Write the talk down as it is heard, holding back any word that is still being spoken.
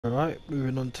Alright,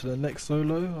 moving on to the next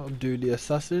solo. I'm doing the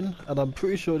assassin, and I'm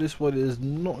pretty sure this one is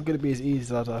not going to be as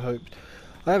easy as I hoped.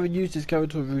 I haven't used this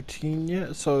character routine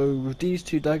yet, so with these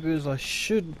two daggers I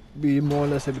should be more or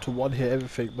less able to one hit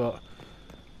everything, but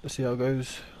let's see how it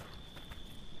goes.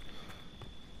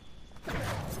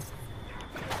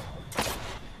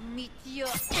 Meet your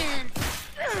end.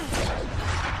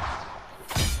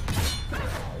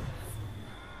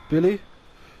 Billy?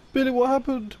 Billy, what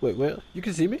happened? Wait, wait, you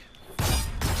can see me?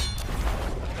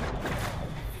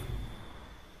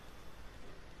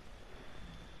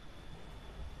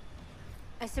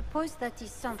 I suppose that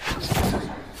is something.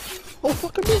 Oh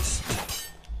fuck, I missed!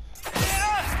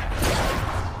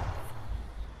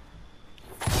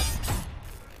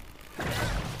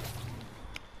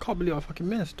 Can't believe I fucking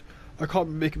missed. I can't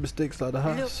be making mistakes like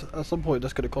that. At some point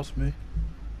that's gonna cost me.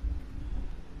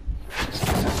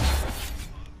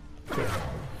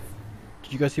 Did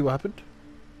you guys see what happened?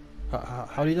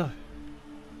 How did he die?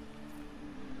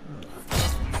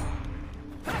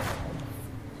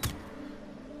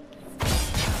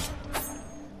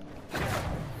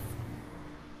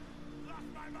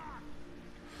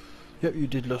 Yep, you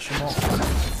did lose your mark.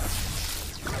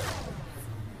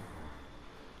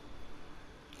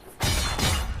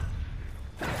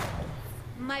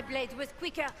 My blade was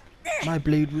quicker. My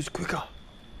blade was quicker.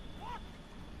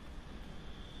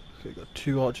 Okay, got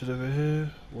two archers over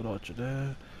here, one archer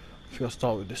there. I think I'll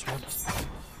start with this one.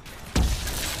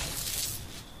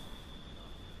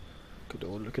 Good,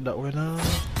 all looking that way now.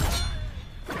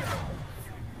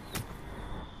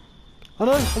 Oh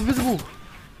no, I'm invisible!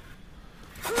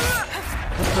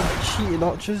 That's them cheating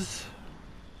archers.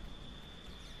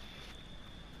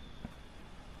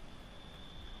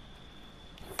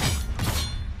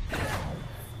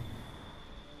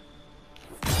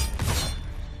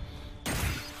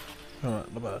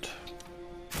 Alright, not bad.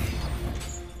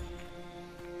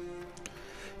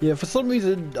 Yeah, for some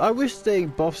reason, I wish they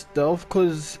buffed stealth,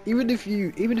 because even if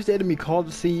the enemy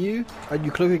can't see you, and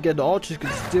you cloak again, the archers can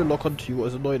still lock onto you, what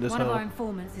is annoying as hell. One of our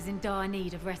informants is in dire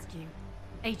need of rescue.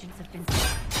 Agents have been...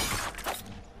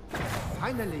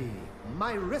 Finally,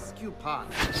 my rescue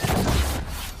partner.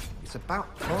 It's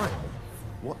about time.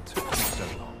 What took you so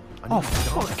long? Oh,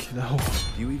 fuck no.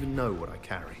 Do you even know what I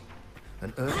carry?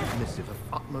 An urgent missive of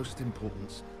utmost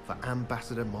importance for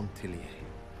Ambassador Montillier.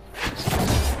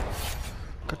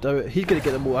 God damn it, he's gonna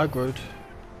get them all aggroed.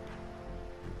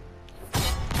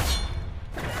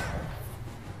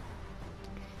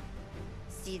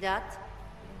 See that?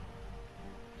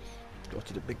 Go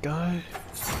to the big guy.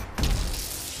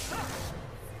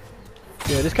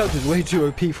 Yeah, this character is way too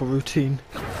OP for routine.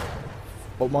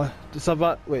 Oh my, this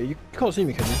about wait, you can't see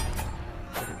me, can you?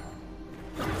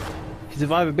 His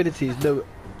survivability is low.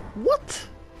 What?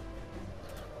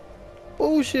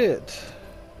 Bullshit.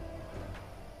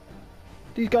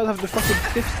 These guys have the fucking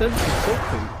fifth sense or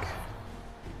something.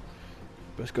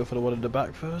 Let's go for the one in the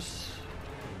back first.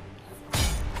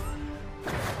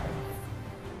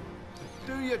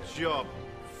 Do your job,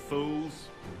 fools.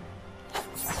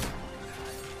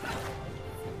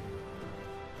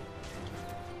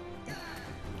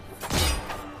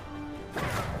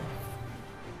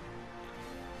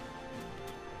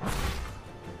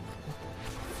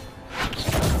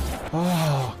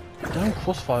 Oh, damn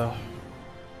crossfire.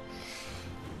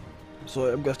 So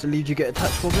I'm going to have to leave you get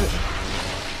attacked for a bit.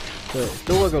 Wait,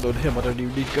 don't work on him, I don't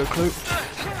even need to go cloaked.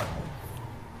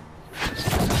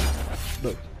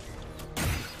 No.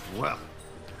 Well,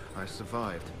 I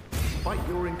survived, despite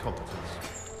your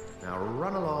incompetence. Now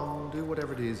run along, do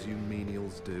whatever it is you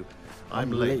menials do.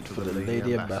 I'm late for the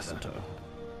Lady Ambassador.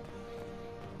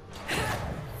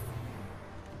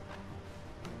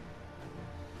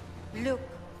 Look.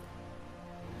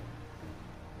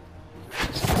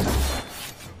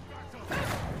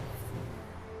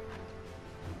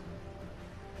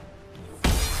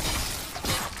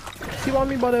 See what I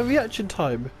mean by the reaction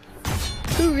time?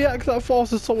 Who reacts that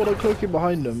fast as someone cloaking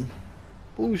behind them?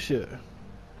 Bullshit.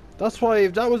 That's why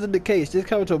if that wasn't the case, this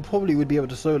character probably would be able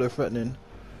to solo threatening.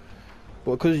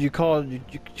 But because you can't,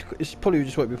 it's probably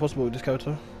just won't be possible with this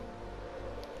character.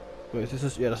 Wait, is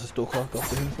this yeah, that's a stalker. Go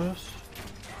after him first.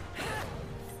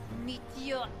 Meet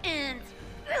your end.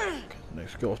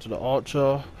 Next, go after the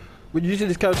archer. When using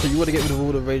this character, you want to get rid of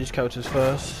all the ranged characters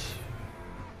first.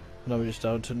 Now we're just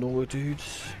down to normal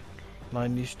dudes.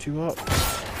 Line these two up.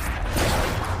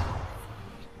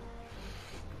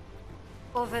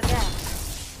 Over there.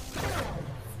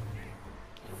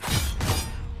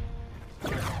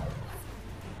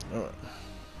 Alright.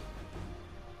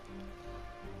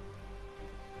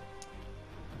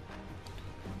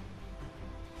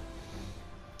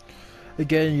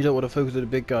 Again, you don't want to focus on the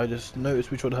big guy, just notice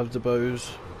which one has the bows.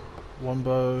 One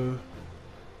bow,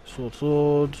 sword,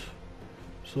 sword,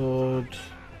 sword.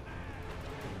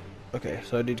 Okay,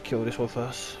 so I need to kill this one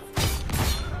first.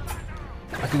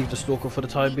 I can leave the stalker for the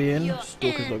time being.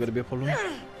 Stalker's not going to be a problem.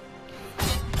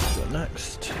 What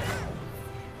next?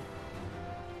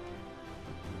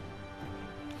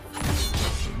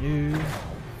 New.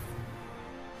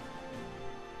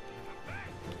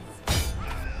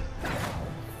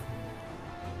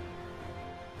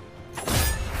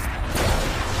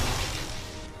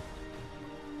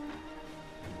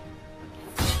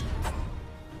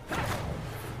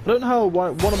 I don't know how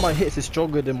one of my hits is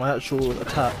stronger than my actual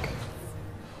attack.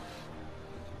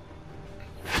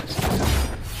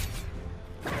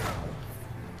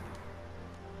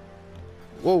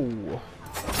 Whoa.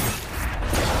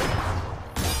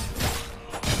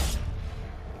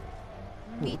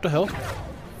 What the hell?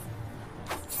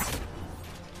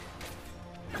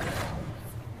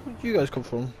 Where did you guys come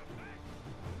from?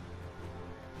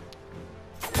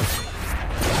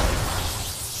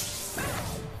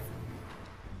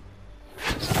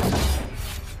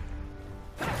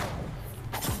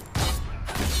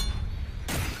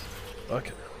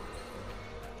 Okay.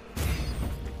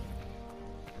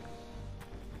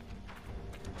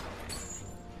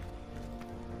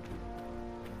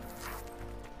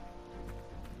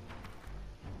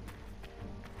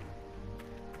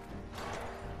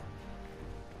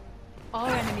 Our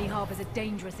enemy harbors a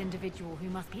dangerous individual who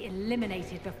must be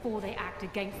eliminated before they act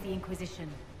against the Inquisition.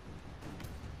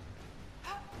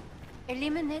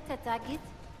 Eliminate a target.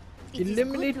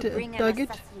 Eliminate It is good to a bring an target.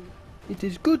 assassin. It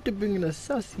is good to bring an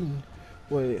assassin.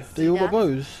 Wait, they all got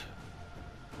bows?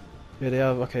 Yeah, they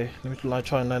have. Okay, let me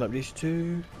try and line up these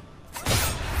two.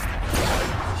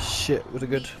 Shit, was it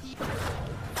good?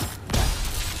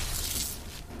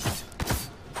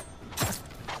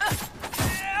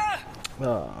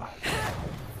 Ah.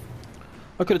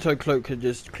 I could have told Cloak could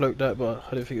just cloak that, but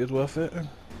I didn't think it was worth it.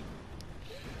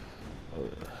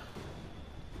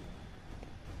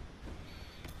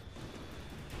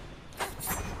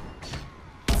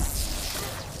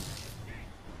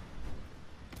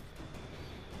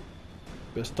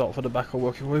 Better start for the back and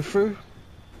work your way through.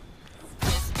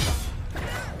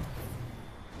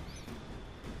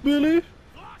 Billy?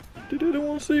 Did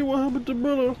anyone see what happened to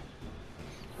Billy?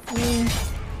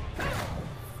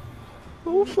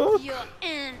 Oh fuck. Your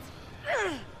end.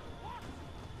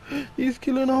 He's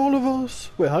killing all of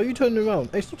us. Wait, how are you turning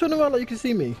around? Hey, stop turning around like you can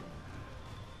see me.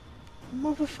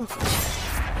 Motherfucker.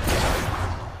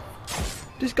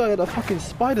 This guy had a fucking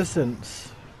spider sense.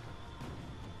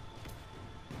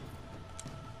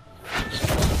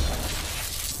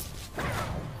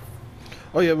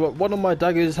 Oh yeah, but one of my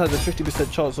daggers has a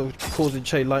 50% chance of causing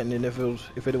chain lightning if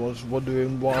anyone's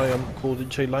wondering why I'm causing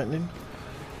chain lightning.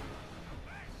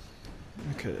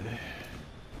 Okay.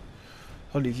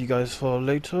 I'll leave you guys for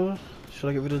later. Should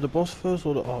I get rid of the boss first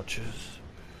or the archers?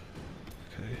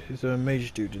 Okay, is there a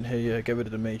mage dude in here? Yeah, get rid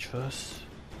of the mage first.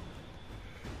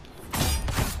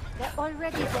 They're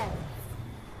already dead.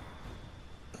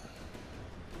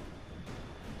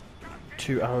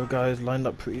 2 arrow guys lined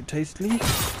up pretty tastily.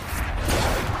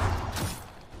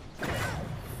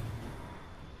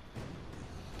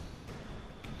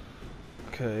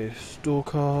 Okay,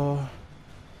 stalker.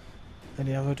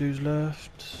 Any other dudes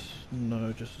left?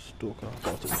 No, just a stalker.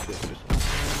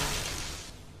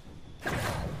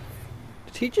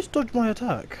 Did he just dodge my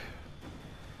attack?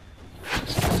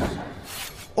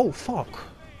 Oh fuck!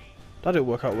 That didn't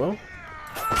work out well.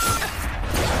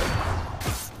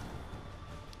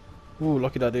 Ooh,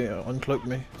 lucky that didn't uncloak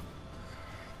me.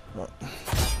 Right.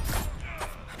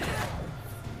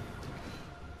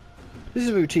 This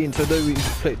is routine, so don't really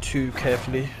play it too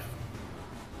carefully.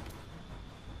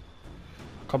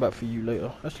 I'll come back for you later.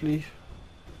 Actually,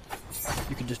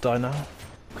 you can just die now.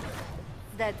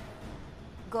 Dead.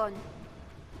 Gone.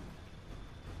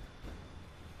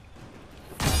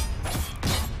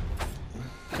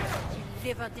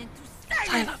 Delivered into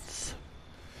Silence!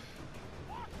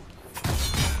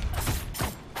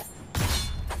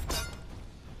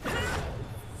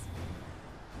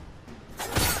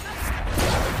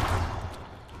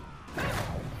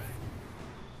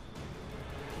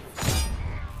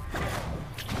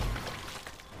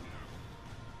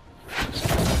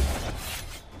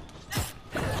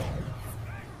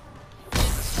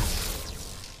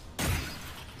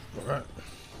 Alright.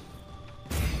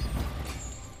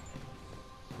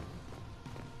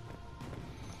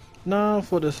 Now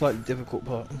for the slightly difficult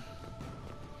part.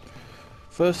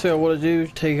 First thing I want to do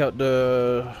is take out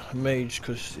the mage,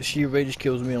 because if she rage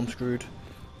kills me, I'm screwed.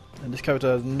 And this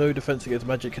character has no defense against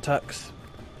magic attacks.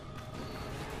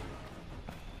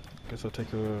 Guess I'll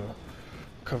take a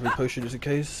recovery potion just in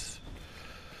case.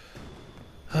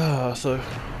 So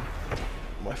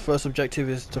my first objective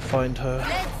is to find her.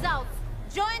 Let's out!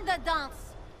 Join the dance!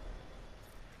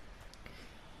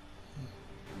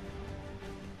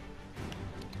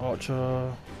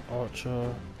 Archer,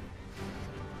 archer.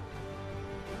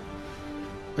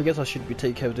 I guess I should be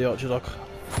taking care of the archers.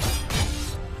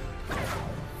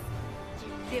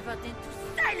 Delivered into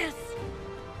silence!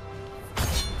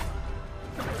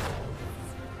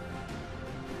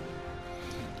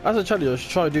 As a challenger, I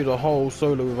should try to do the whole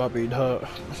solo without being hurt.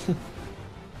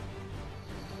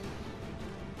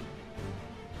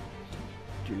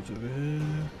 Dudes over here.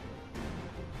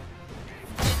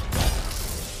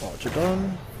 Archer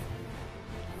done.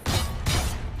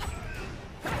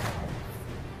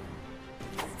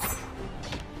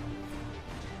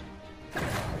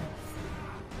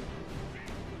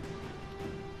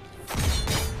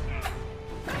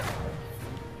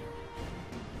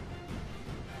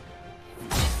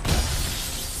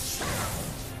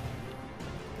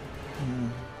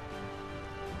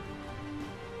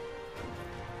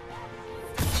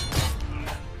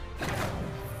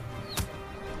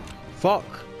 Fuck!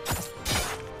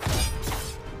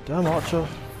 Damn Archer.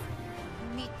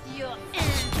 Meet your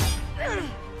end!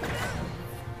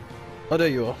 Oh, there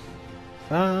you are.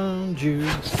 Found you.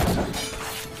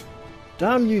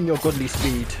 Damn you and your godly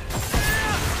speed.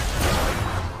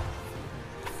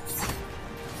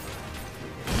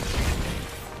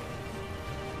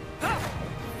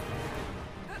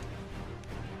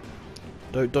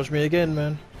 Don't dodge me again,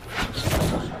 man.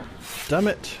 Damn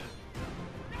it.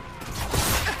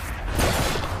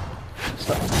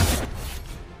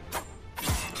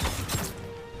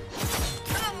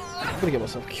 I'm gonna get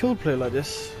myself killed playing like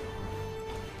this.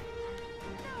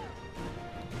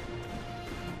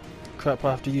 Crap,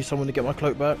 I have to use someone to get my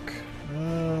cloak back.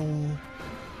 Do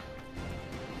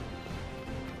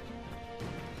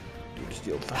this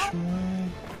the old-fashioned way.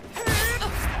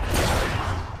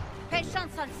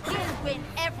 Patience and skill win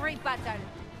every battle.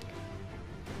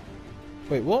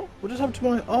 Wait, what? What just happened to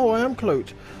my... Oh, I am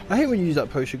cloaked. I hate when you use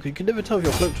that potion because you can never tell if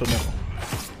you're cloaked or not.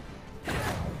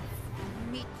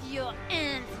 Meet your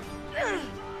end.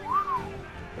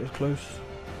 That was close.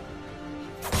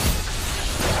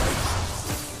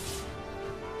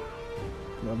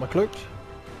 Am I cloaked?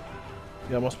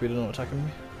 Yeah, I must be. They're not attacking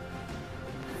me.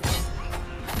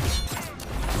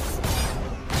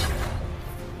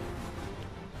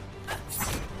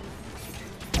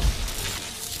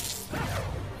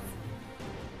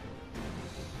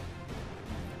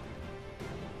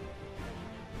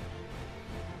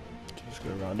 Just go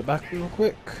around the back real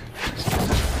quick.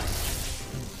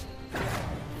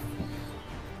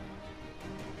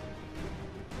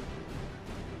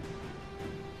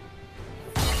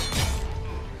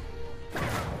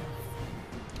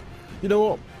 You know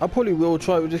what? I probably will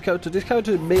try with this character. This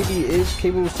character maybe is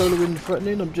capable of soloing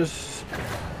threatening. I'm just...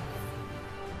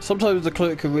 Sometimes the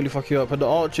cloak can really fuck you up, and the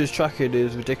archer's tracking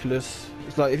is ridiculous.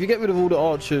 It's like, if you get rid of all the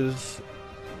archers,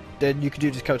 then you can do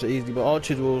this character easily, but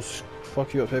archers will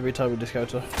fuck you up every time with this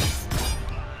character.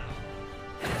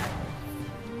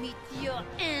 Meet your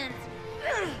end.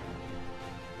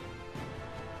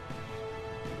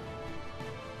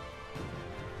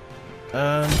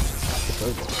 And... it's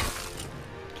over.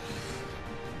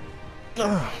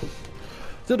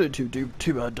 Still don't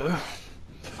too bad though.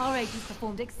 Our agents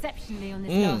performed exceptionally on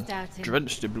this last outing.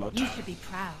 Drenched in blood. You should be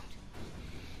proud.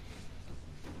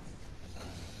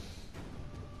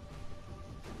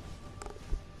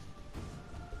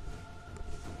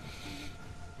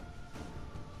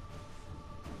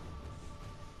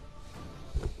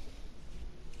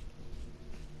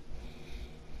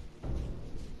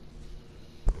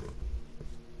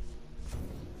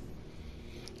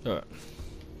 Alright.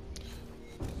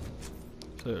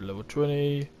 So level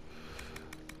 20.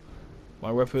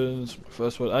 My weapons, my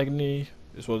first one Agony.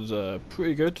 This one's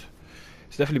pretty good.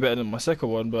 It's definitely better than my second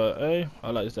one, but hey, I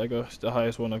like this dagger. It's the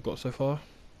highest one I've got so far.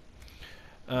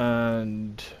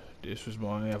 And this was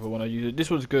my other one I used. This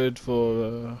one's good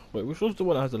for wait, which one's the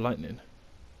one that has the lightning?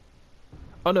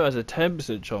 Oh no, it has a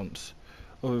 10% chance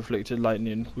of inflicted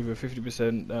lightning with a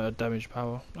 50% damage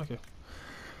power. Okay.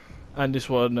 And this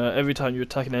one, every time you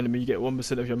attack an enemy, you get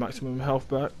 1% of your maximum health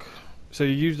back. So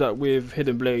you use that with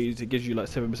Hidden Blades, it gives you like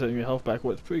 7% of your health back.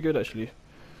 Well, it's pretty good actually.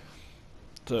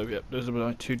 So yeah, those are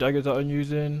my two daggers that I'm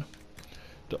using.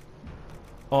 The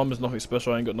armor's nothing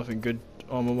special, I ain't got nothing good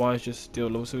armor wise, just steel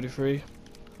level 73.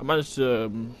 I managed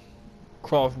to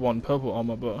craft one purple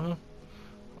armor, but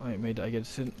I ain't made that again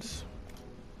since.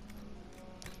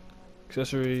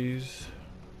 Accessories.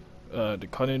 The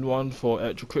cunning one for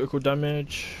extra critical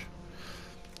damage.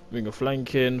 Ring of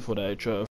flanking for the extra